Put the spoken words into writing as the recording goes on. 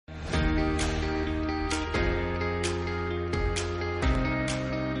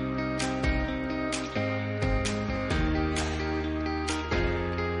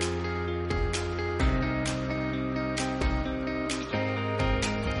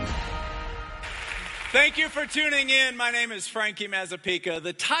Thank you for tuning in. My name is Frankie Mazzapica.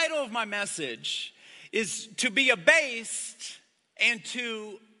 The title of my message is To Be Abased and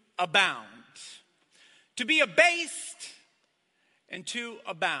to Abound. To be abased and to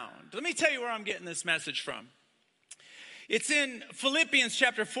abound. Let me tell you where I'm getting this message from. It's in Philippians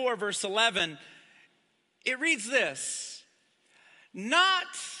chapter 4, verse 11. It reads this: "Not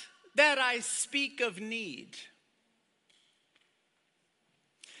that I speak of need,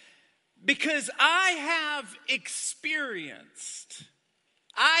 because I have experienced,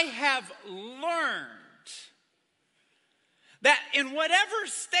 I have learned that in whatever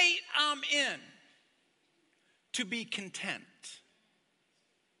state I'm in, to be content."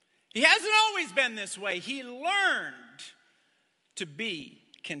 He hasn't always been this way. He learned to be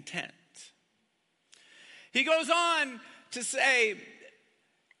content. He goes on to say,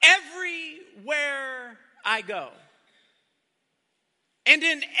 "Everywhere I go, and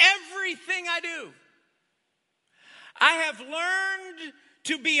in everything I do, I have learned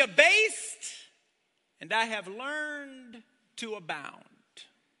to be abased, and I have learned to abound."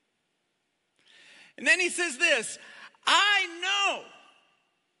 And then he says this: "I know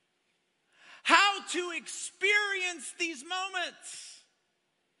how to experience these moments.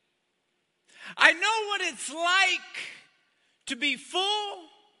 I know what it's like to be full,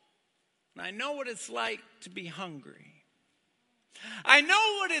 and I know what it's like to be hungry. I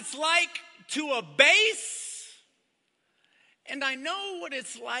know what it's like to abase, and I know what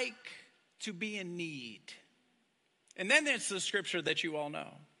it's like to be in need." And then there's the scripture that you all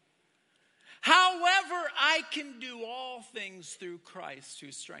know. "However, I can do all things through Christ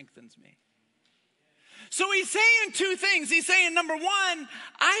who strengthens me." So he's saying two things. He's saying, number one,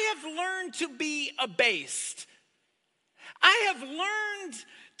 I have learned to be abased. I have learned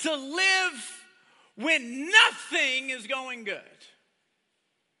to live when nothing is going good.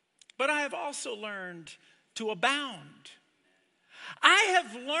 But I have also learned to abound. I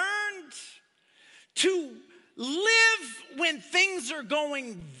have learned to live when things are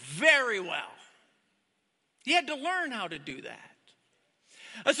going very well. You had to learn how to do that.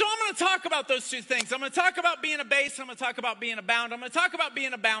 So I'm going to talk about those two things. I'm going to talk about being abased. I'm going to talk about being abound. I'm going to talk about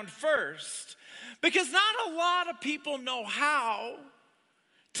being abound first, because not a lot of people know how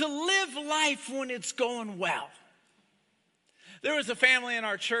to live life when it's going well. There was a family in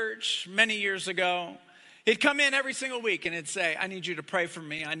our church many years ago. He'd come in every single week and he'd say, "I need you to pray for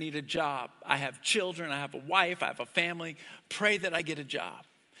me. I need a job. I have children. I have a wife. I have a family. Pray that I get a job."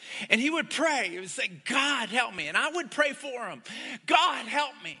 And he would pray. He would say, "God, help me." And I would pray for him. "God,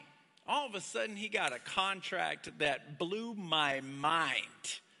 help me." All of a sudden, he got a contract that blew my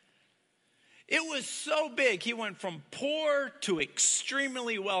mind. It was so big. He went from poor to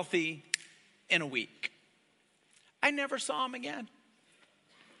extremely wealthy in a week. I never saw him again.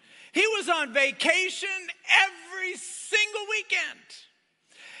 He was on vacation every single weekend.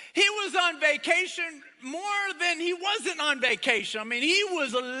 He was on vacation more than he wasn't on vacation. I mean, he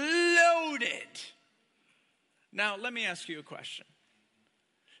was loaded. Now, let me ask you a question.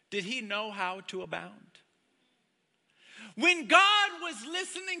 Did he know how to abound? When God was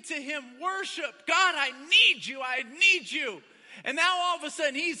listening to him worship, "God, I need you, I need you." And now all of a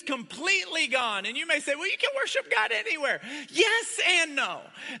sudden he's completely gone. And you may say, "Well, you can worship God anywhere." Yes and no.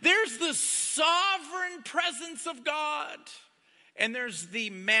 There's the sovereign presence of God, and there's the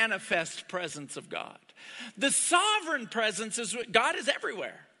manifest presence of God. The sovereign presence is God is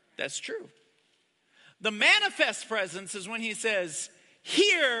everywhere. That's true. The manifest presence is when he says,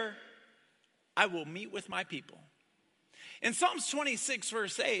 "Here I will meet with my people." In Psalms 26,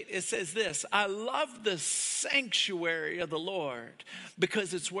 verse 8, it says this: "I love the sanctuary of the Lord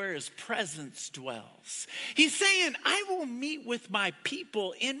because it's where his presence dwells." He's saying, I will meet with my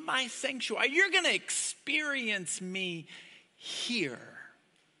people in my sanctuary. You're going to experience me here.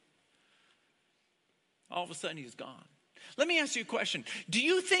 All of a sudden, he's gone. Let me ask you a question. Do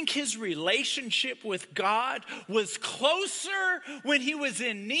you think his relationship with God was closer when he was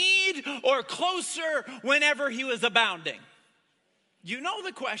in need or closer whenever he was abounding? You know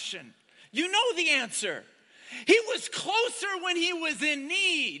the question. You know the answer. He was closer when he was in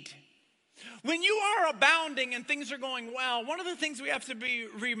need. When you are abounding and things are going well, one of the things we have to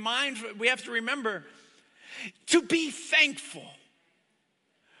remember to be thankful.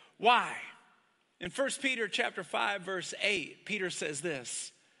 Why? In 1 Peter chapter 5, verse 8, Peter says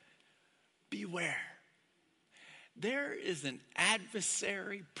this: "Beware. There is an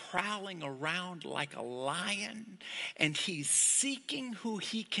adversary prowling around like a lion, and he's seeking who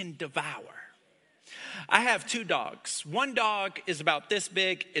he can devour." I have two dogs. One dog is about this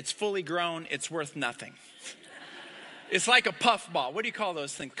big. It's fully grown. It's worth nothing. It's like a puff ball. What do you call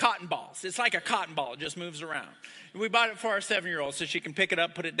those things? Cotton balls. It's like a cotton ball. It just moves around. We bought it for our 7-year-old so she can pick it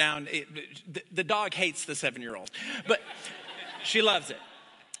up, put it down. The dog hates the 7-year-old, but she loves it.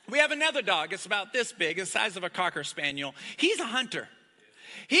 We have another dog. It's about this big, the size of a Cocker Spaniel. He's a hunter.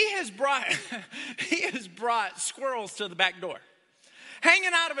 He has brought squirrels to the back door,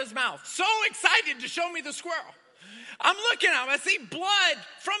 hanging out of his mouth. So excited to show me the squirrel. I'm looking at him. I see blood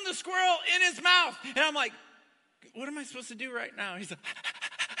from the squirrel in his mouth. And I'm like, what am I supposed to do right now? He's like,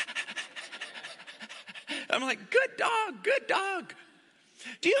 I'm like, good dog, good dog.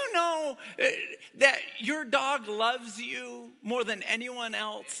 Do you know that your dog loves you more than anyone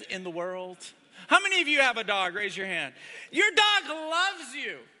else in the world? How many of you have a dog? Raise your hand. Your dog loves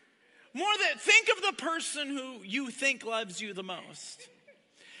you more than, think of the person who you think loves you the most.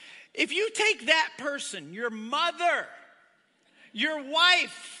 If you take that person, your mother, your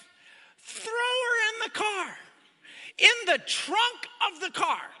wife, throw her in the car, in the trunk of the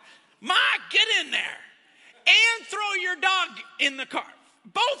car. Ma, get in there. And throw your dog in the car.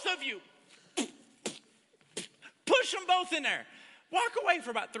 Both of you. Push them both in there. Walk away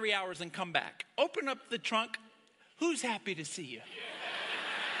for about 3 hours and come back. Open up the trunk. Who's happy to see you?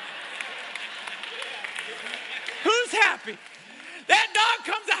 Who's happy? That dog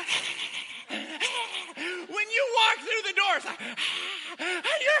comes out. When you walk through the door, it's like,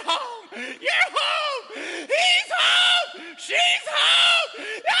 you're home. You're home. He's home. She's home.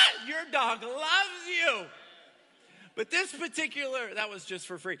 Your dog loves you. But this particular, that was just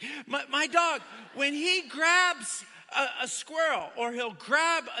for free. My dog, when he grabs a squirrel or he'll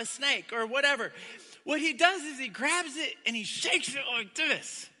grab a snake or whatever, what he does is he grabs it and he shakes it like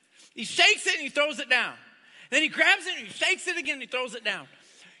this. He shakes it and he throws it down. Then he grabs it and he shakes it again and he throws it down.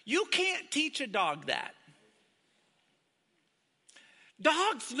 You can't teach a dog that.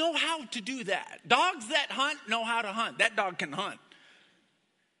 Dogs know how to do that. Dogs that hunt know how to hunt. That dog can hunt.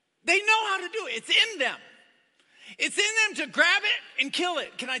 They know how to do it. It's in them. It's in them to grab it and kill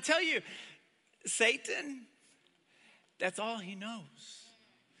it. Can I tell you, Satan, that's all he knows.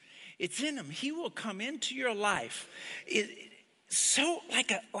 It's in him. He will come into your life so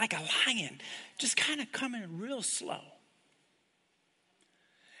like a lion, just kind of coming real slow.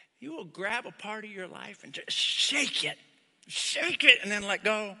 He will grab a part of your life and just shake it, and then let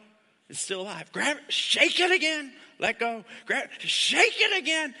go. It's still alive. Grab it, shake it again, let go. Grab it, shake it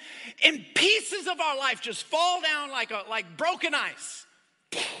again. And pieces of our life just fall down like broken ice.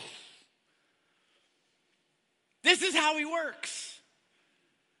 This is how he works.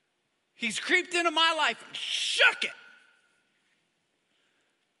 He's creeped into my life and shook it.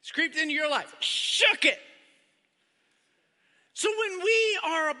 He's creeped into your life, shook it. So when we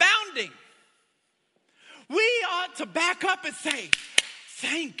are abounding, we ought to back up and say,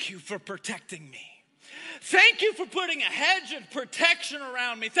 thank you for protecting me. Thank you for putting a hedge of protection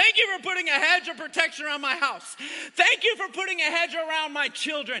around me. Thank you for putting a hedge of protection around my house. Thank you for putting a hedge around my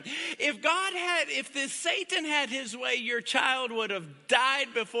children. If this Satan had his way, your child would have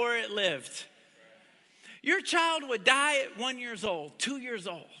died before it lived. Your child would die at 1 year old, 2 years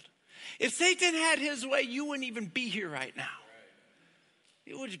old. If Satan had his way, you wouldn't even be here right now.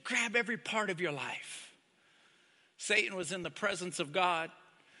 It would grab every part of your life. Satan was in the presence of God.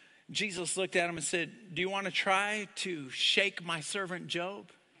 Jesus looked at him and said, do you want to try to shake my servant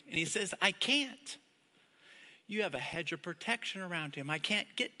Job? And he says, I can't. You have a hedge of protection around him. I can't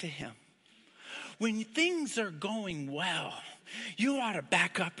get to him. When things are going well, you ought to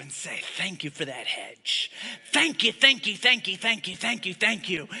back up and say, thank you for that hedge. Thank you, thank you, thank you, thank you, thank you, thank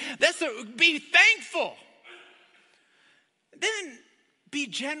you. Be thankful. Then be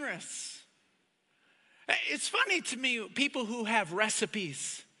generous. It's funny to me, people who have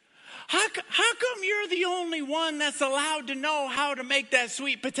recipes. How come you're the only one that's allowed to know how to make that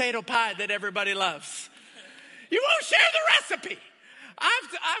sweet potato pie that everybody loves? You won't share the recipe.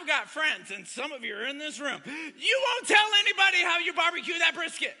 I've got friends, and some of you are in this room. You won't tell anybody how you barbecue that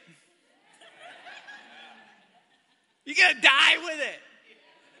brisket. You're going to die with it.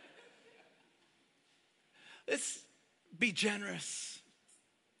 Let's be generous.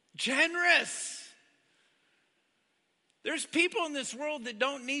 Generous. There's people in this world that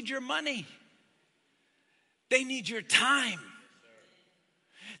don't need your money. They need your time.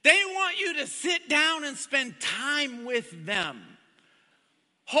 They want you to sit down and spend time with them.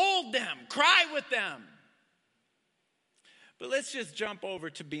 Hold them, cry with them. But let's just jump over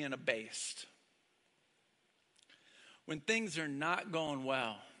to being abased. When things are not going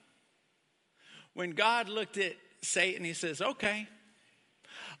well, when God looked at Satan, he says, okay,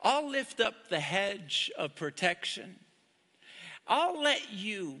 I'll lift up the hedge of protection. I'll let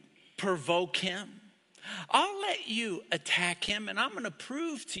you provoke him. I'll let you attack him, and I'm going to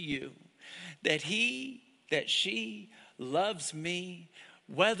prove to you that she loves me,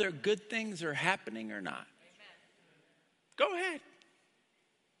 whether good things are happening or not. Go ahead.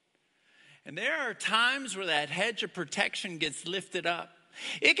 And there are times where that hedge of protection gets lifted up.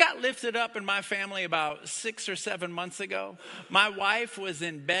 It got lifted up in my family about 6 or 7 months ago. My wife was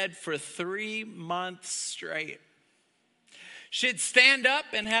in bed for 3 months straight. She'd stand up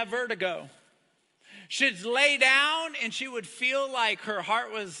and have vertigo. She'd lay down and she would feel like her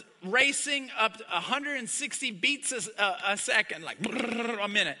heart was racing up 160 beats a second, like a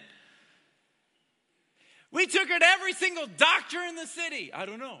minute. We took her to every single doctor in the city. I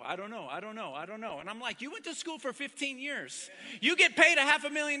don't know. And I'm like, you went to school for 15 years. You get paid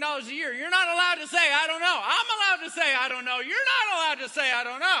 $500,000 a year. You're not allowed to say, I don't know. I'm allowed to say, I don't know. You're not allowed to say, I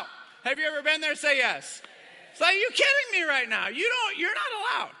don't know. Have you ever been there? Say yes. It's like, you kidding me right now? You're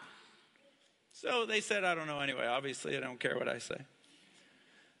not allowed. So they said, I don't know anyway. Obviously, I don't care what I say.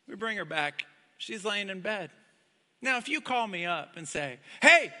 We bring her back. She's laying in bed. Now, if you call me up and say,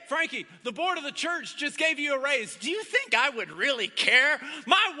 hey, Frankie, the board of the church just gave you a raise, do you think I would really care?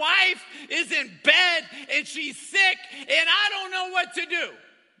 My wife is in bed and she's sick and I don't know what to do.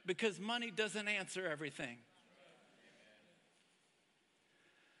 Because money doesn't answer everything.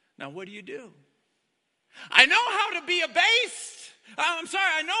 Now, what do? I know how to be abased.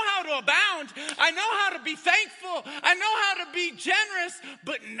 I know how to abound. I know how to be thankful. I know how to be generous.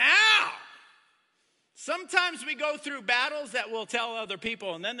 But now, sometimes we go through battles that we'll tell other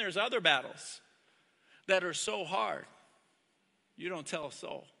people, and then there's other battles that are so hard, you don't tell a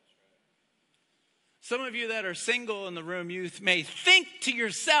soul. Some of you that are single in the room, you may think to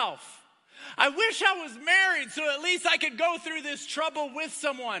yourself, I wish I was married so at least I could go through this trouble with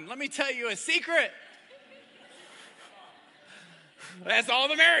someone. Let me tell you a secret. That's all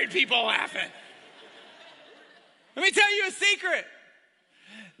the married people laughing. Let me tell you a secret.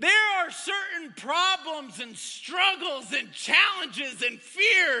 There are certain problems and struggles and challenges and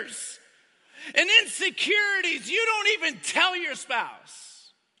fears and insecurities you don't even tell your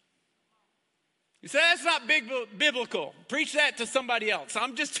spouse. You say, that's not biblical. Preach that to somebody else.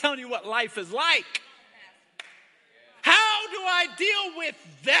 I'm just telling you what life is like. How do I deal with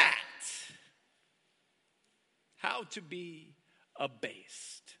that? How to be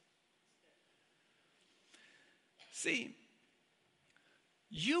abased. See,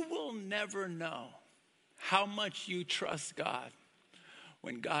 you will never know how much you trust God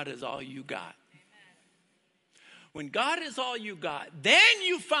when God is all you got. When God is all you got, then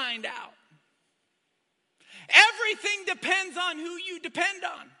you find out. Everything depends on who you depend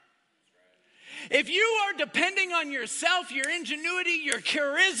on. If you are depending on yourself, your ingenuity, your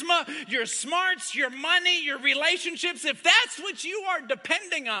charisma, your smarts, your money, your relationships, if that's what you are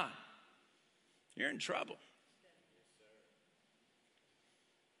depending on, you're in trouble.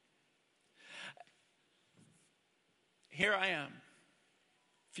 Here I am,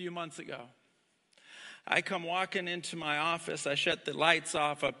 a few months ago. I come walking into my office. I shut the lights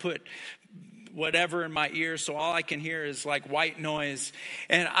off. I put whatever in my ears so all I can hear is like white noise.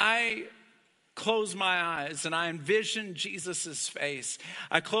 And I close my eyes and I envision Jesus' face.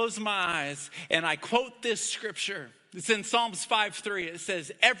 I close my eyes and I quote this scripture. It's in Psalms 5:3. It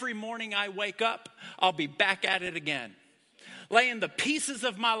says, every morning I wake up, I'll be back at it again. Laying the pieces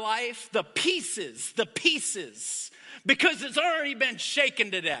of my life, the pieces, because it's already been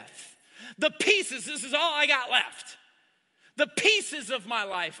shaken to death. The pieces, this is all I got left. The pieces of my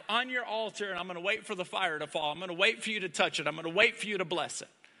life on your altar, and I'm going to wait for the fire to fall. I'm going to wait for you to touch it. I'm going to wait for you to bless it.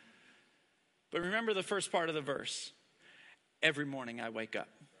 But remember the first part of the verse. Every morning I wake up.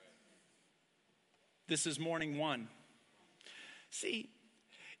 This is morning one. See,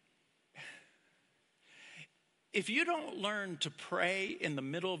 if you don't learn to pray in the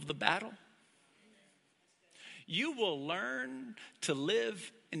middle of the battle, you will learn to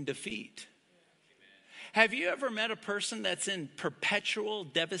live in defeat. Have you ever met a person that's in perpetual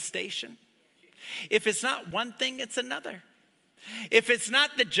devastation? If it's not one thing, it's another. If it's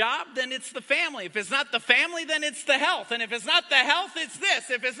not the job, then it's the family. If it's not the family, then it's the health. And if it's not the health, it's this.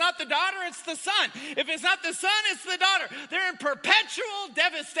 If it's not the daughter, it's the son. If it's not the son, it's the daughter. They're in perpetual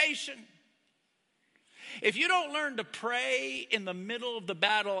devastation. If you don't learn to pray in the middle of the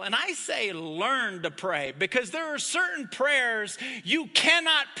battle, and I say learn to pray, because there are certain prayers you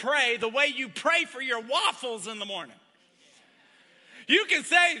cannot pray the way you pray for your waffles in the morning. You can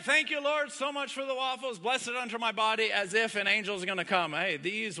say, thank you, Lord, so much for the waffles. Bless it unto my body, as if an angel is going to come. Hey,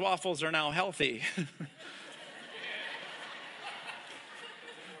 these waffles are now healthy.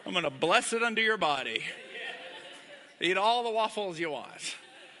 I'm going to bless it unto your body. Eat all the waffles you want.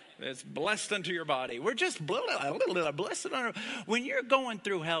 It's blessed unto your body. We're just blessed unto. When you're going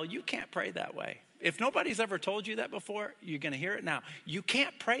through hell, you can't pray that way. If nobody's ever told you that before, you're going to hear it now. You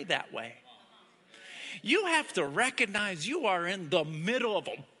can't pray that way. You have to recognize you are in the middle of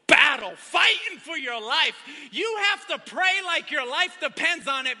a battle, fighting for your life. You have to pray like your life depends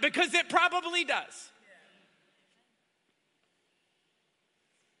on it, because it probably does.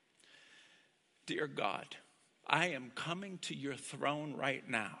 Dear God, I am coming to your throne right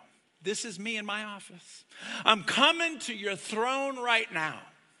now. This is me in my office. I'm coming to your throne right now.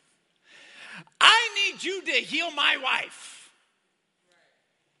 I need you to heal my wife.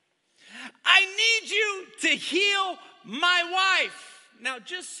 I need you to heal my wife. Now,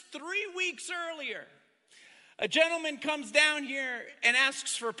 just 3 weeks earlier, a gentleman comes down here and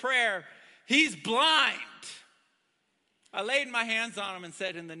asks for prayer. He's blind. I laid my hands on him and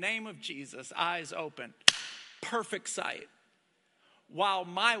said, in the name of Jesus, eyes open, perfect sight, while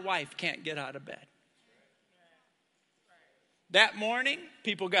my wife can't get out of bed. That morning,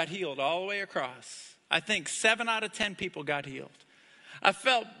 people got healed all the way across. I think 7 out of 10 people got healed. I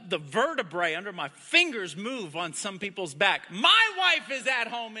felt the vertebrae under my fingers move on some people's back. My wife is at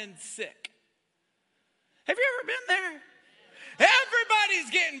home and sick. Have you ever been there?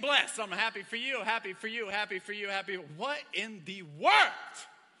 Everybody's getting blessed. I'm happy for you, happy for you, happy for you, happy. What in the world?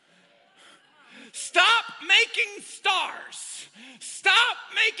 Stop making stars. Stop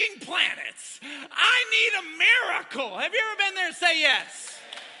making planets. I need a miracle. Have you ever been there? Say yes.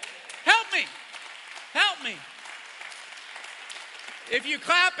 Help me. Help me. If you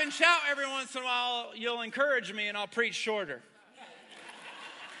clap and shout every once in a while, you'll encourage me and I'll preach shorter.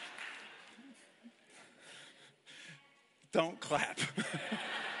 Don't clap.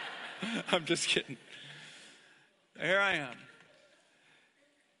 I'm just kidding. Here I am.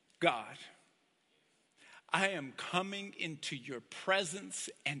 God, I am coming into your presence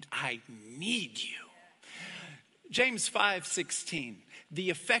and I need you. James 5:16, the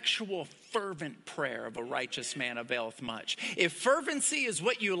effectual fervent prayer of a righteous man availeth much. If fervency is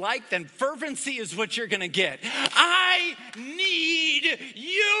what you like, then fervency is what you're going to get. I need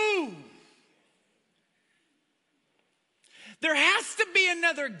you. There has to be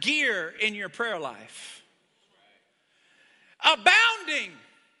another gear in your prayer life. Abounding.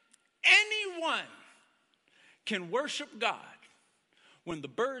 Anyone can worship God when the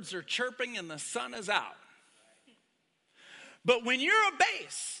birds are chirping and the sun is out. But when you're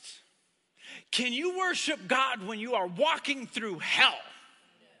abased, can you worship God when you are walking through hell?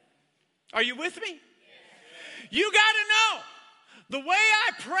 Are you with me? You got to know. The way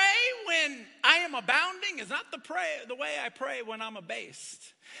I pray when I am abounding is not the way I pray when I'm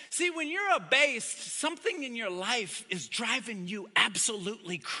abased. See, when you're abased, something in your life is driving you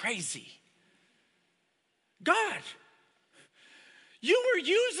absolutely crazy. God, you were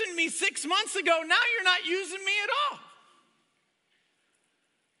using me 6 months ago. Now you're not using me at all.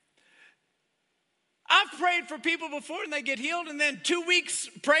 I've prayed for people before and they get healed, and then 2 weeks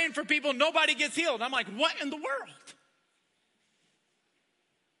praying for people, nobody gets healed. I'm like, what in the world?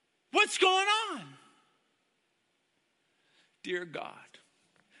 What's going on? Dear God,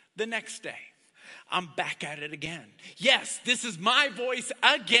 the next day, I'm back at it again. Yes, this is my voice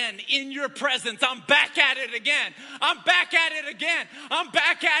again in your presence. I'm back at it again. I'm back at it again. I'm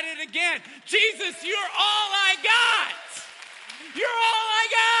back at it again. Jesus, you're all I got. You're all I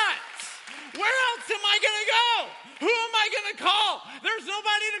got. Where else am I going to go? Who am I going to call? There's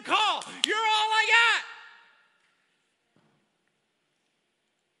nobody to call. You're all I got.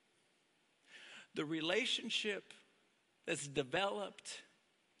 The relationship that's developed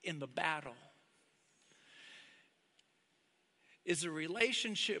in the battle is a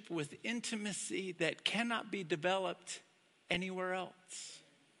relationship with intimacy that cannot be developed anywhere else.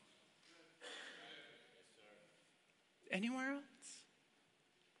 Anywhere else.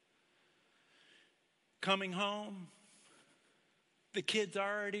 Coming home, the kids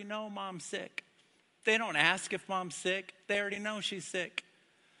already know mom's sick. They don't ask if mom's sick. They already know she's sick.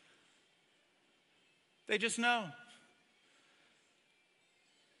 They just know.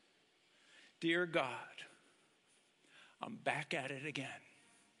 Dear God, I'm back at it again.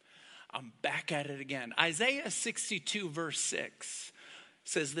 I'm back at it again. Isaiah 62 verse 6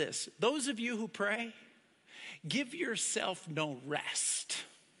 says this: those of you who pray, give yourself no rest.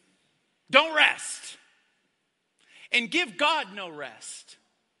 Don't rest. And give God no rest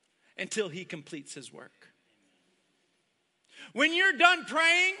until he completes his work. When you're done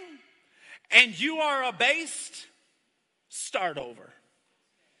praying and you are abased, start over.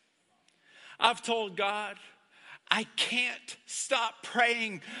 I've told God, I can't stop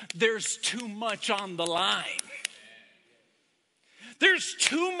praying. There's too much on the line. There's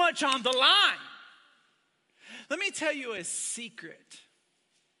too much on the line. Let me tell you a secret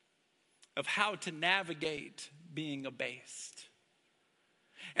of how to navigate being abased.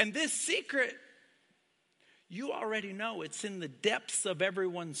 And this secret, you already know, it's in the depths of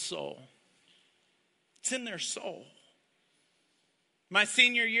everyone's soul. It's in their soul. My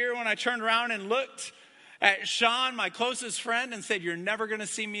senior year, when I turned around and looked at Sean, my closest friend, and said, "You're never going to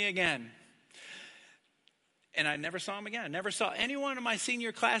see me again." And I never saw him again. I never saw anyone in my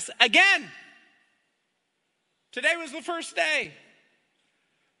senior class again. Today was the first day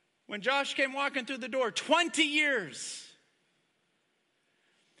when Josh came walking through the door. 20 years.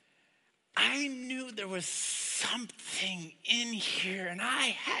 I knew there was something in here, and I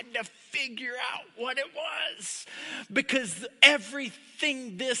had to figure out what it was. Because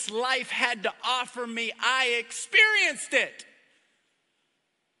everything this life had to offer me, I experienced it.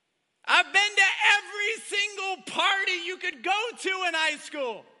 I've been to every single party you could go to in high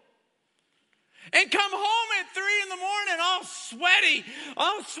school. And come home at 3 a.m,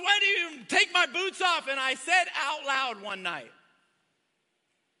 all sweaty, take my boots off. And I said out loud one night,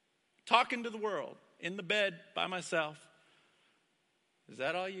 talking to the world, in the bed by myself, "Is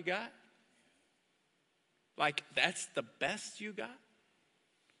that all you got? Like, that's the best you got?"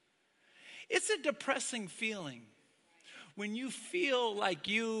 It's a depressing feeling when you feel like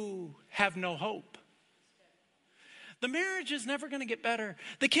you have no hope. The marriage is never going to get better.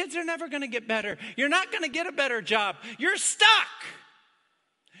 The kids are never going to get better. You're not going to get a better job. You're stuck.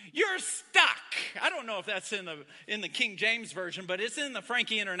 You're stuck. I don't know if that's in the King James Version, but it's in the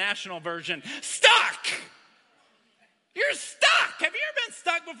Frankie International Version. Stuck. You're stuck. Have you ever been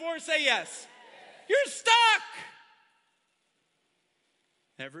stuck before? Say yes. You're stuck.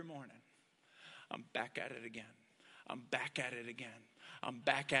 Every morning, I'm back at it again. I'm back at it again. I'm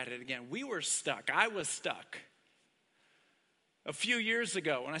back at it again. We were stuck. I was stuck. A few years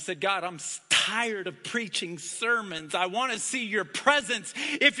ago when I said, "God, I'm tired of preaching sermons. I want to see your presence.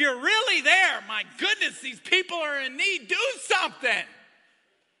 If you're really there, my goodness, these people are in need. Do something."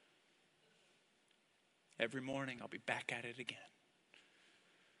 Every morning I'll be back at it again.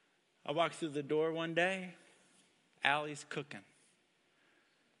 I walked through the door one day. Allie's cooking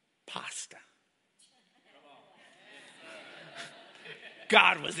pasta.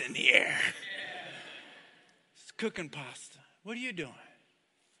 God was in the air. She's cooking pasta. "What are you doing?"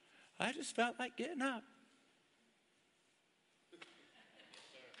 "I just felt like getting up."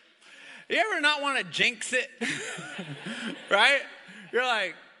 You ever not want to jinx it? Right? You're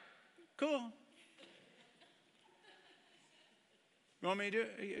like, "Cool. You want me to do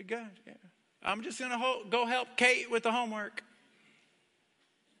it?" "Good. Yeah. I'm just going to go help Kate with the homework."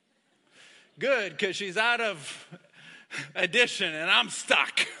 Good, because she's out of addition and I'm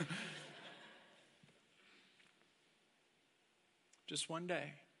stuck. Just one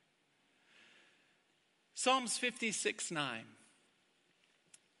day. Psalms 56:9.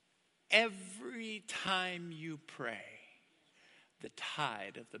 Every time you pray, the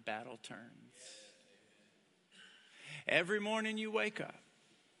tide of the battle turns. Every morning you wake up,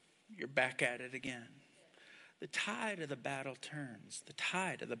 you're back at it again. The tide of the battle turns. The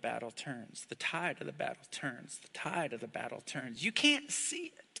tide of the battle turns. The tide of the battle turns. The tide of the battle turns. You can't see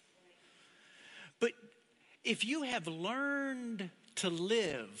it. But if you have learned to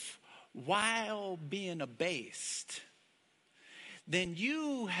live while being abased, then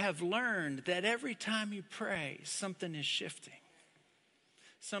you have learned that every time you pray, something is shifting.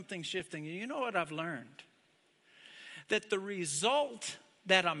 Something's shifting. And you know what I've learned? That the result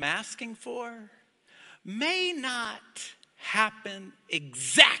that I'm asking for may not happen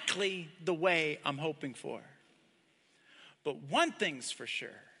exactly the way I'm hoping for. But one thing's for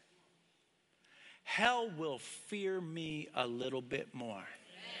sure. Hell will fear me a little bit more.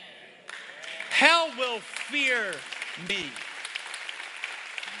 Hell will fear me.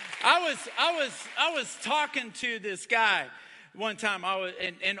 I was talking to this guy one time.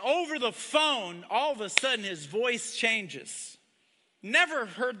 And over the phone, all of a sudden his voice changes. Never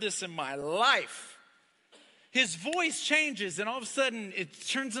heard this in my life. His voice changes, and all of a sudden it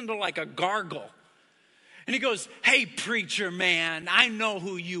turns into like a gargle. And he goes, "Hey, preacher man, I know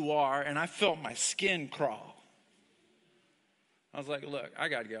who you are." And I felt my skin crawl. I was like, "Look, I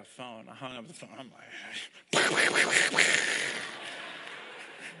got to get off the phone." I hung up the phone. I'm like,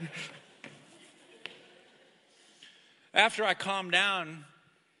 after I calmed down,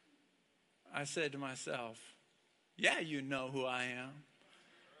 I said to myself, "Yeah, you know who I am.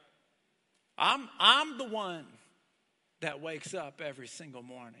 I'm the one that wakes up every single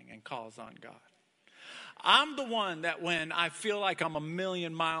morning and calls on God. I'm the one that when I feel like I'm a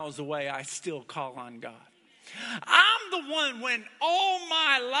million miles away, I still call on God. I'm the one when all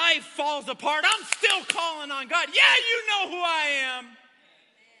my life falls apart, I'm still calling on God. Yeah, you know who I am.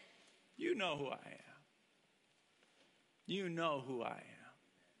 You know who I am. You know who I am.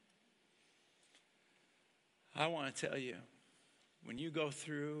 I want to tell you, when you go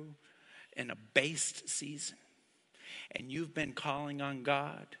through an abased season and you've been calling on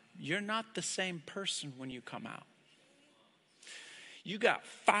God, you're not the same person when you come out. You got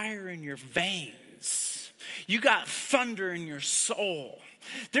fire in your veins. You got thunder in your soul.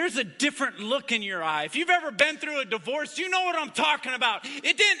 There's a different look in your eye. If you've ever been through a divorce, you know what I'm talking about.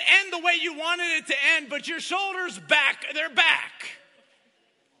 It didn't end the way you wanted it to end, but your shoulders back, they're back.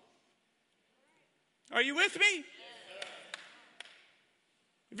 Are you with me?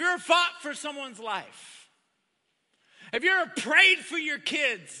 Have you ever fought for someone's life? Have you ever prayed for your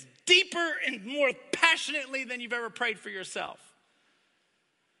kids deeper and more passionately than you've ever prayed for yourself?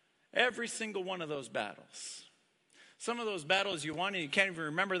 Every single one of those battles. Some of those battles you won and you can't even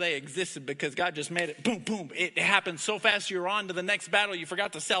remember they existed because God just made it boom, boom. It happened so fast you're on to the next battle you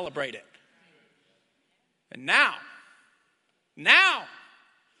forgot to celebrate it. And now,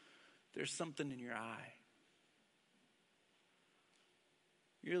 there's something in your eye.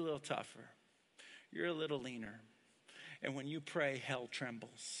 You're a little tougher. You're a little leaner. And when you pray, hell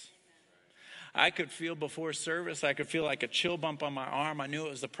trembles. I could feel before service, I could feel like a chill bump on my arm. I knew it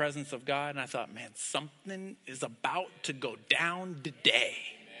was the presence of God. And I thought, man, something is about to go down today.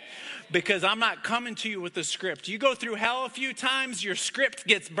 Because I'm not coming to you with a script. You go through hell a few times, your script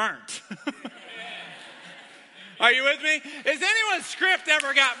gets burnt. Are you with me? Has anyone's script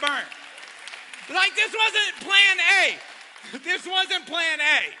ever got burnt? Like, this wasn't plan A. This wasn't plan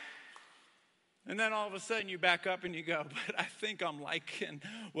A. And then all of a sudden you back up and you go, but I think I'm liking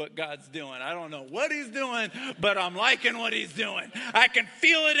what God's doing. I don't know what he's doing, but I'm liking what he's doing. I can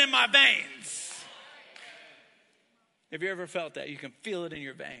feel it in my veins. Have you ever felt that? You can feel it in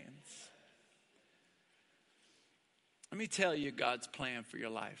your veins. Let me tell you God's plan for your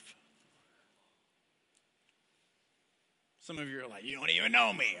life. Some of you are like, you don't even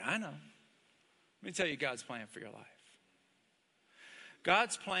know me. I know. Let me tell you God's plan for your life.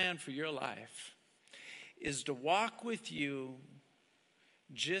 God's plan for your life is to walk with you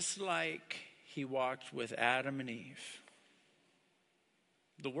just like he walked with Adam and Eve.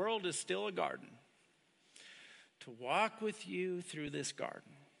 The world is still a garden. To walk with you through this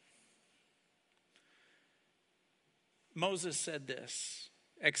garden. Moses said this,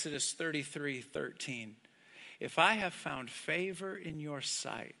 Exodus 33:13. If I have found favor in your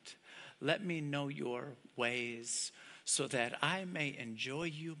sight, let me know your ways, so that I may enjoy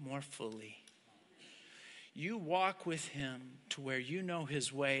you more fully. You walk with him to where you know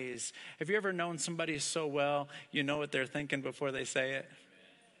his ways. Have you ever known somebody so well, you know what they're thinking before they say it?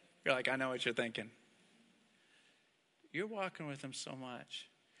 You're like, I know what you're thinking. You're walking with him so much,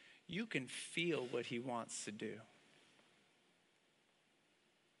 you can feel what he wants to do.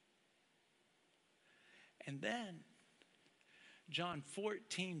 And then, John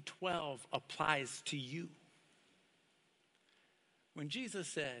 14:12 applies to you. When Jesus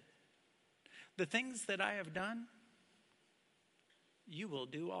said, the things that I have done, you will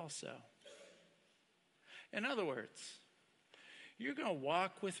do also. In other words, you're going to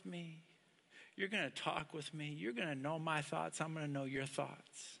walk with me. You're going to talk with me. You're going to know my thoughts. I'm going to know your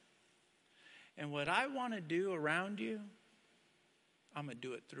thoughts. And what I want to do around you, I'm going to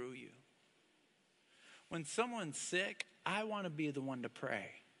do it through you. When someone's sick, I want to be the one to pray.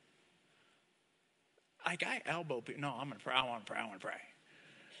 Like I elbow people. No, I'm going to pray. I want to pray.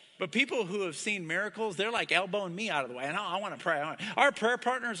 But people who have seen miracles, they're like elbowing me out of the way. And I want to pray. Our prayer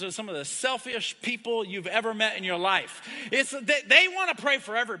partners are some of the selfish people you've ever met in your life. They want to pray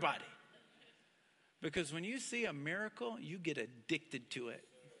for everybody. Because when you see a miracle, you get addicted to it.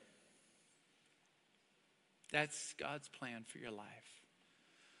 That's God's plan for your life.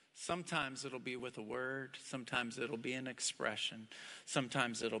 Sometimes it'll be with a word. Sometimes it'll be an expression.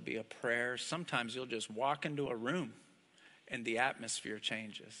 Sometimes it'll be a prayer. Sometimes you'll just walk into a room and the atmosphere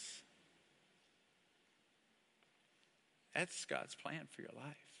changes. That's God's plan for your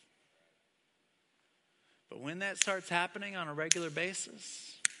life. But when that starts happening on a regular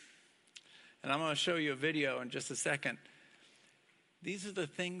basis, and I'm going to show you a video in just a second, these are the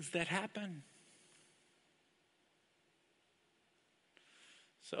things that happen.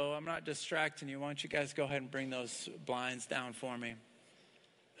 So I'm not distracting you. Why don't you guys go ahead and bring those blinds down for me.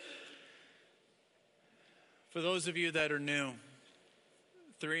 For those of you that are new,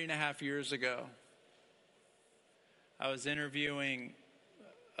 3.5 years ago, I was interviewing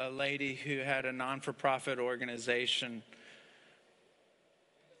a lady who had a non-for-profit organization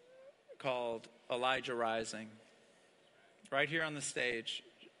called Elijah Rising. Right here on the stage,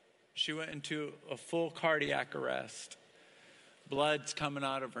 she went into a full cardiac arrest. Blood's coming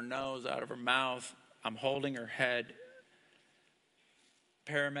out of her nose, out of her mouth. I'm holding her head.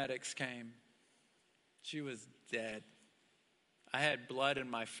 Paramedics came. She was dead. I had blood in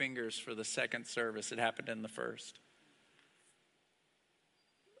my fingers for the second service. It happened in the first.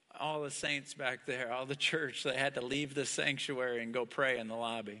 All the saints back there, all the church, they had to leave the sanctuary and go pray in the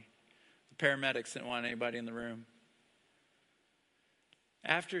lobby. The paramedics didn't want anybody in the room.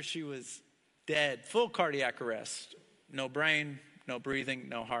 After she was dead, full cardiac arrest, no brain, no breathing,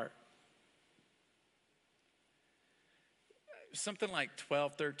 no heart. Something like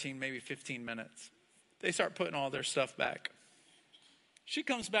 12, 13, maybe 15 minutes. They start putting all their stuff back. She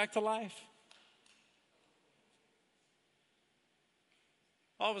comes back to life.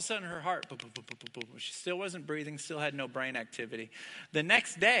 All of a sudden, her heart, boom, boom, boom, boom, boom, boom. She still wasn't breathing, still had no brain activity. The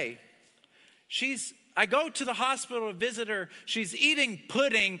next day, I go to the hospital to visit her. She's eating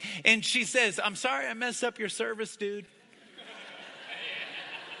pudding, and she says, "I'm sorry I messed up your service, dude."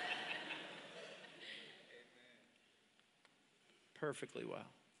 Perfectly well.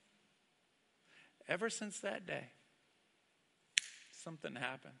 Ever since that day, something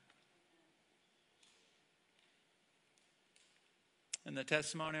happened. And the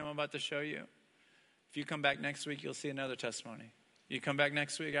testimony I'm about to show you, if you come back next week, you'll see another testimony. You come back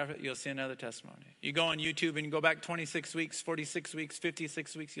next week, you'll see another testimony. You go on YouTube and you go back 26 weeks, 46 weeks,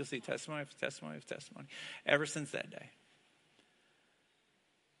 56 weeks, you'll see testimony after testimony after testimony. Ever since that day.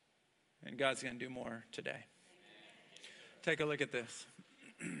 And God's going to do more today. Take a look at this.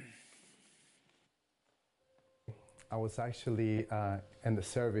 I was actually in the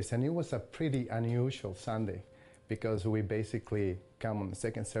service, and it was a pretty unusual Sunday because we basically come on the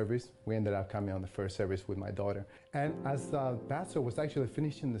second service. We ended up coming on the first service with my daughter. And as the pastor was actually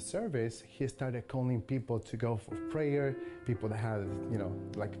finishing the service, he started calling people to go for prayer, people that had,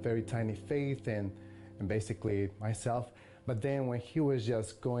 like very tiny faith, and basically myself. But then when he was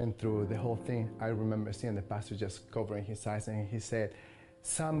just going through the whole thing, I remember seeing the pastor just covering his eyes, and he said,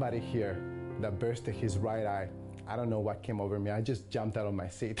 "Somebody here that bursted his right eye." I don't know what came over me. I just jumped out of my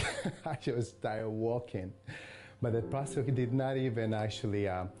seat. I just started walking. But the pastor did not even actually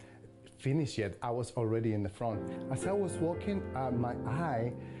finish yet. I was already in the front. As I was walking, my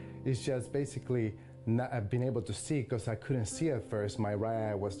eye is just basically not being able to see because I couldn't see at first. My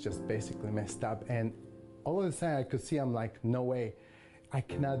right eye was just basically messed up. And all of a sudden I could see, I'm like, no way. I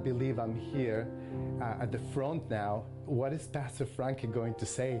cannot believe I'm here at the front now. What is Pastor Frankie going to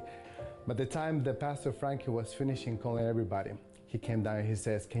say? By the time the Pastor Frankie was finishing calling everybody, he came down and he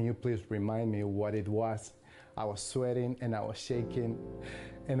says, "Can you please remind me what it was?" I was sweating and I was shaking.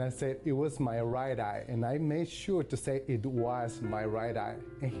 And I said, "It was my right eye." And I made sure to say it was my right eye.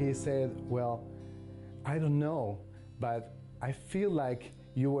 And he said, "Well, I don't know, but I feel like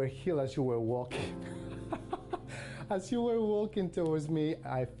you were healed as you were walking." As you were walking towards me,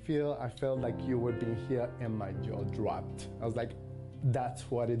 I felt like you were being healed, and my jaw dropped. I was like,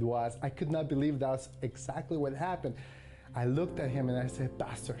 that's what it was. I could not believe that's exactly what happened. I looked at him and I said,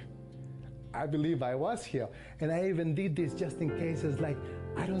 "Pastor, I believe I was healed." And I even did this just in case. It's like,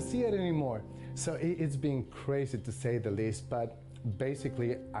 I don't see it anymore. So it's been crazy to say the least, but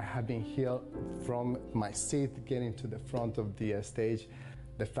basically I have been healed from my seat getting to the front of the stage.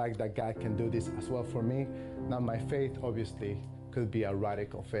 The fact that God can do this as well for me. Now my faith obviously could be a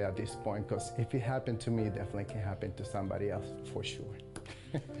radical faith at this point, because if it happened to me, it definitely can happen to somebody else for sure.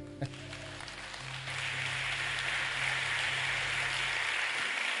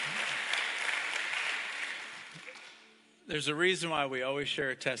 There's a reason why we always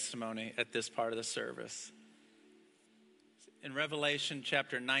share a testimony at this part of the service. In Revelation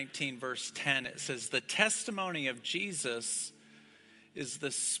chapter 19, verse 10, it says, "The testimony of Jesus is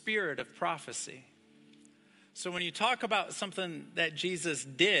the spirit of prophecy." So when you talk about something that Jesus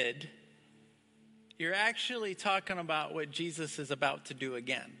did, you're actually talking about what Jesus is about to do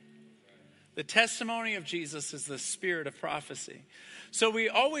again. The testimony of Jesus is the spirit of prophecy. So we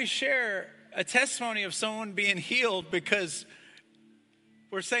always share a testimony of someone being healed because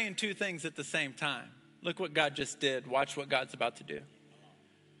we're saying two things at the same time. Look what God just did. Watch what God's about to do.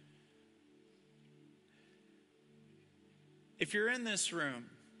 If you're in this room,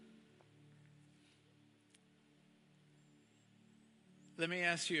 let me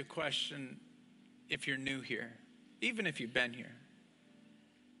ask you a question. If you're new here, even if you've been here,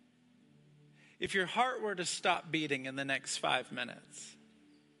 if your heart were to stop beating in the next 5 minutes,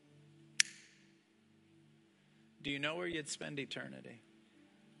 do you know where you'd spend eternity?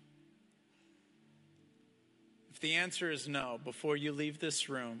 If the answer is no, before you leave this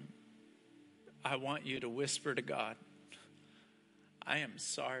room, I want you to whisper to God, I am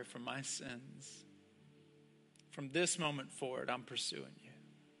sorry for my sins. From this moment forward, I'm pursuing you.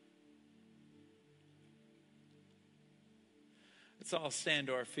 Let's all stand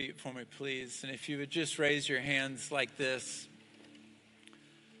to our feet for me, please. And if you would just raise your hands like this.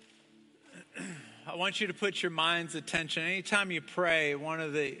 I want you to put your mind's attention. Anytime you pray,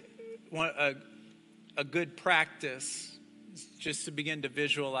 a good practice is just to begin to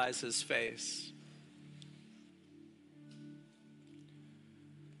visualize his face.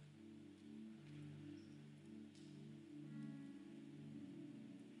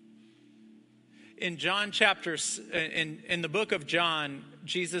 In in the book of John,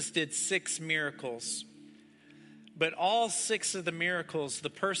 Jesus did 6 miracles. But all 6 of the miracles,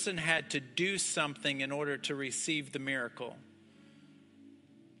 the person had to do something in order to receive the miracle.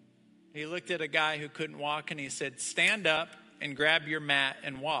 He looked at a guy who couldn't walk and he said, stand up and grab your mat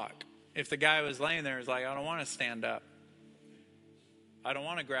and walk. If the guy was laying there, he was like, I don't want to stand up. I don't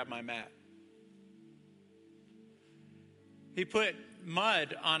want to grab my mat. He put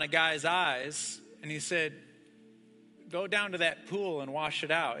mud on a guy's eyes and he said, go down to that pool and wash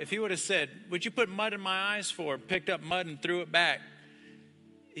it out. If he would have said, would you put mud in my eyes for? Picked up mud and threw it back,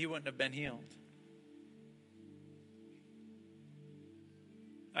 he wouldn't have been healed.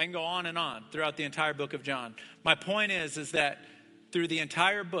 I can go on and on throughout the entire book of John. My point is that through the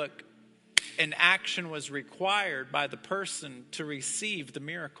entire book, an action was required by the person to receive the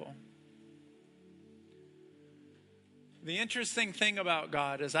miracle. The interesting thing about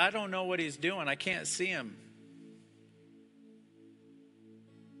God is I don't know what he's doing. I can't see him.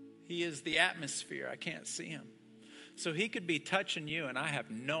 He is the atmosphere. I can't see him. So he could be touching you and I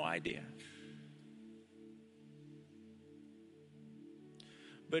have no idea.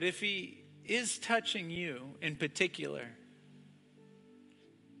 But if he is touching you in particular,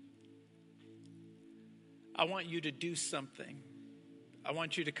 I want you to do something. I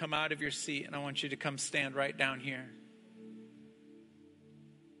want you to come out of your seat and I want you to come stand right down here.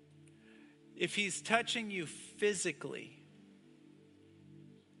 If he's touching you physically,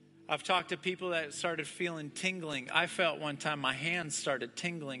 I've talked to people that started feeling tingling. I felt one time my hands started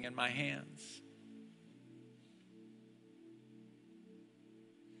tingling in my hands.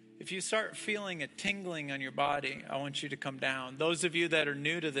 If you start feeling a tingling on your body, I want you to come down. Those of you that are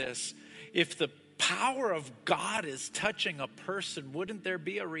new to this, if the power of God is touching a person, wouldn't there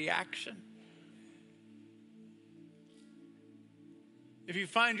be a reaction? If you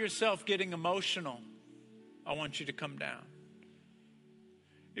find yourself getting emotional, I want you to come down.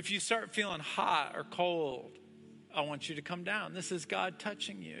 If you start feeling hot or cold, I want you to come down. This is God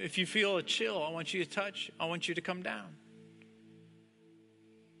touching you. If you feel a chill, I want you to come down.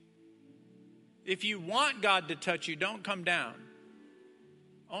 If you want God to touch you, don't come down.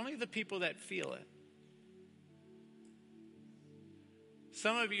 Only the people that feel it.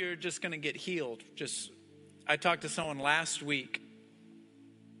 Some of you are just going to get healed. I talked to someone last week.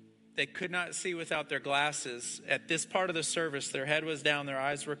 They could not see without their glasses. At this part of the service, their head was down, their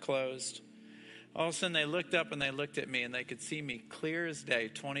eyes were closed. All of a sudden, they looked up and they looked at me and they could see me clear as day,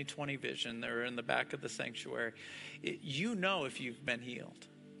 20/20 vision. They were in the back of the sanctuary. You know if you've been healed.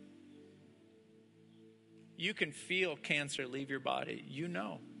 You can feel cancer leave your body. You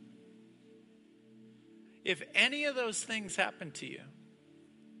know. If any of those things happen to you,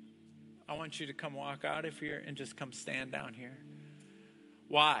 I want you to come walk out of here and just come stand down here.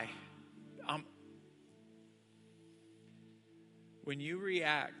 Why? When you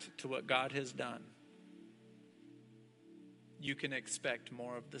react to what God has done, you can expect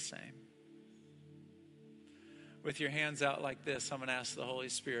more of the same. With your hands out like this, I'm going to ask the Holy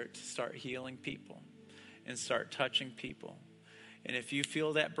Spirit to start healing people and start touching people. And if you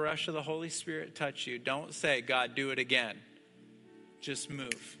feel that brush of the Holy Spirit touch you, don't say, God, do it again. Just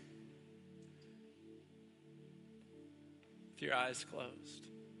move. With your eyes closed.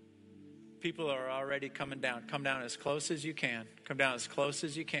 People are already coming down. Come down as close as you can. Come down as close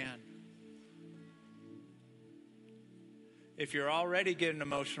as you can. If you're already getting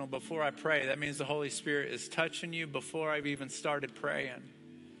emotional before I pray, that means the Holy Spirit is touching you before I've even started praying.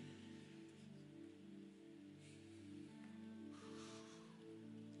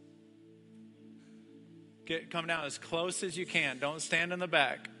 Come down as close as you can. Don't stand in the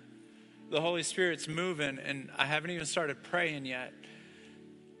back. The Holy Spirit's moving, and I haven't even started praying yet.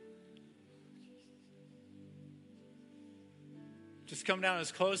 Just come down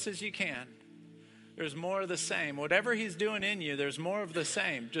as close as you can. There's more of the same. Whatever he's doing in you, there's more of the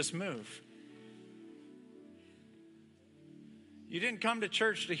same. Just move. You didn't come to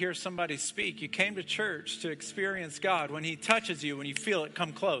church to hear somebody speak. You came to church to experience God. When he touches you, when you feel it,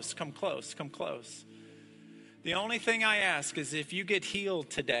 come close, come close, come close. The only thing I ask is if you get healed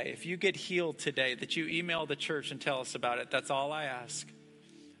today, that you email the church and tell us about it. That's all I ask.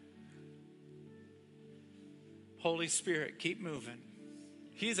 Holy Spirit, keep moving.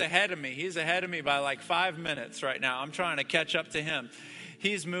 He's ahead of me. He's ahead of me by like 5 minutes right now. I'm trying to catch up to him.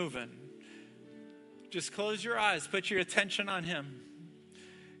 He's moving. Just close your eyes. Put your attention on him.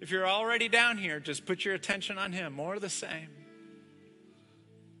 If you're already down here, just put your attention on him. More of the same.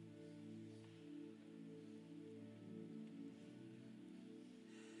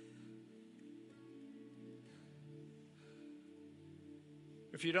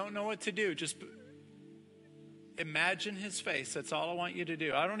 If you don't know what to do, just imagine his face. That's all I want you to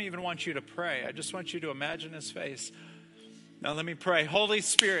do. I don't even want you to pray. I just want you to imagine his face. Now let me pray. Holy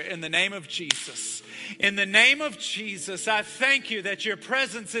Spirit, in the name of Jesus, I thank you that your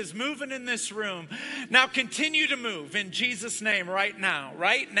presence is moving in this room. Now continue to move in Jesus' name right now,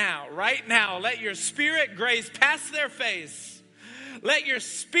 right now, right now. Let your spirit graze past their face. Let your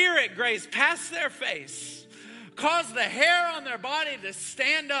spirit graze past their face. Cause the hair on their body to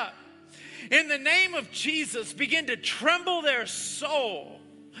stand up. In the name of Jesus, begin to tremble their soul.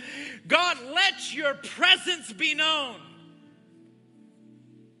 God, let your presence be known.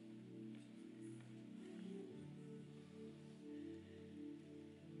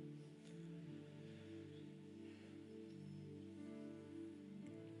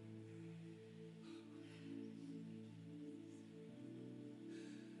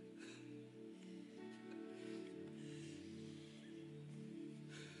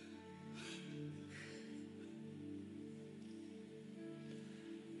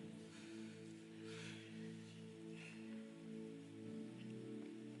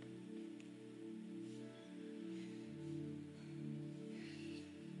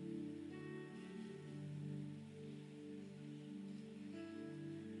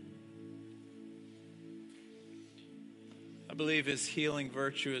 I believe his healing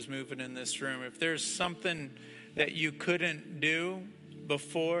virtue is moving in this room. If there's something that you couldn't do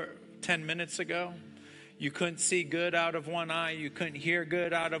before 10 minutes ago, you couldn't see good out of one eye, you couldn't hear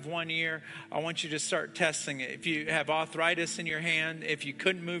good out of one ear, I want you to start testing it. If you have arthritis in your hand, if you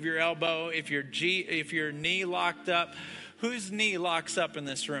couldn't move your elbow, if your knee locked up, whose knee locks up in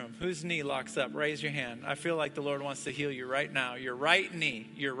this room? Whose knee locks up? Raise your hand. I feel like the Lord wants to heal you right now. Your right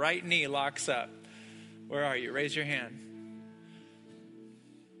knee locks up. Where are you? Raise your hand.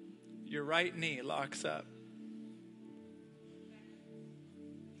 Your right knee locks up.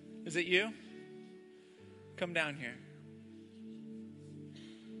 Is it you? Come down here.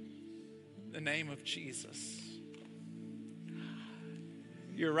 In the name of Jesus.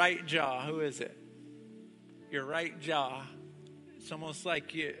 Your right jaw, who is it? Your right jaw. It's almost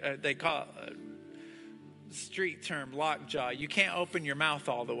like they call it a street term, lockjaw. You can't open your mouth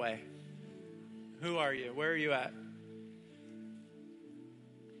all the way. Who are you? Where are you at?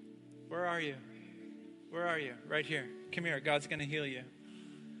 Where are you? Where are you? Right here. Come here. God's going to heal you.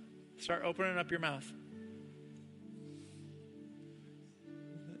 Start opening up your mouth.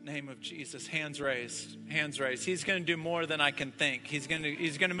 In the name of Jesus. Hands raised. Hands raised. He's going to do more than I can think. He's going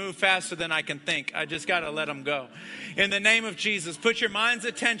to move faster than I can think. I just got to let him go. In the name of Jesus, put your mind's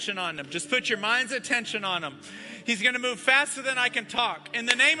attention on him. Just put your mind's attention on him. He's going to move faster than I can talk. In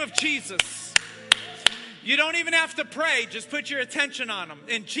the name of Jesus. You don't even have to pray. Just put your attention on him.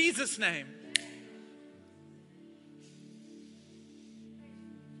 In Jesus' name.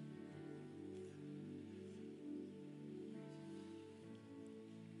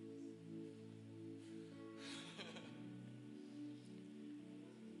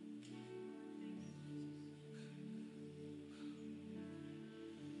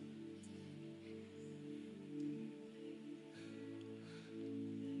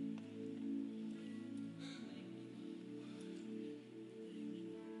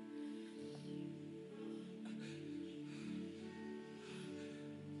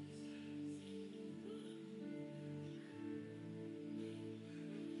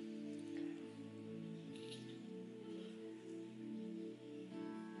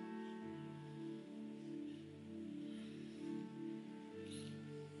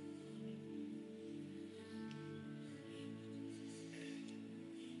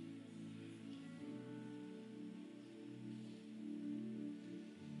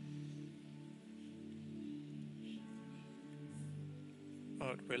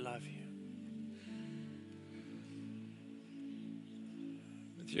 Lord, we love you.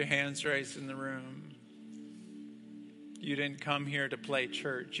 With your hands raised in the room, you didn't come here to play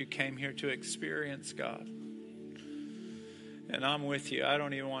church. You came here to experience God. And I'm with you. I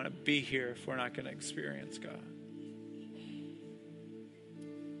don't even want to be here if we're not going to experience God.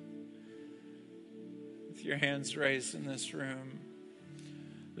 With your hands raised in this room,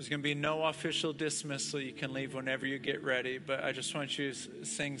 there's going to be no official dismissal. You can leave whenever you get ready. But I just want you to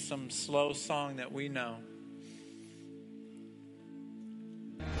sing some slow song that we know.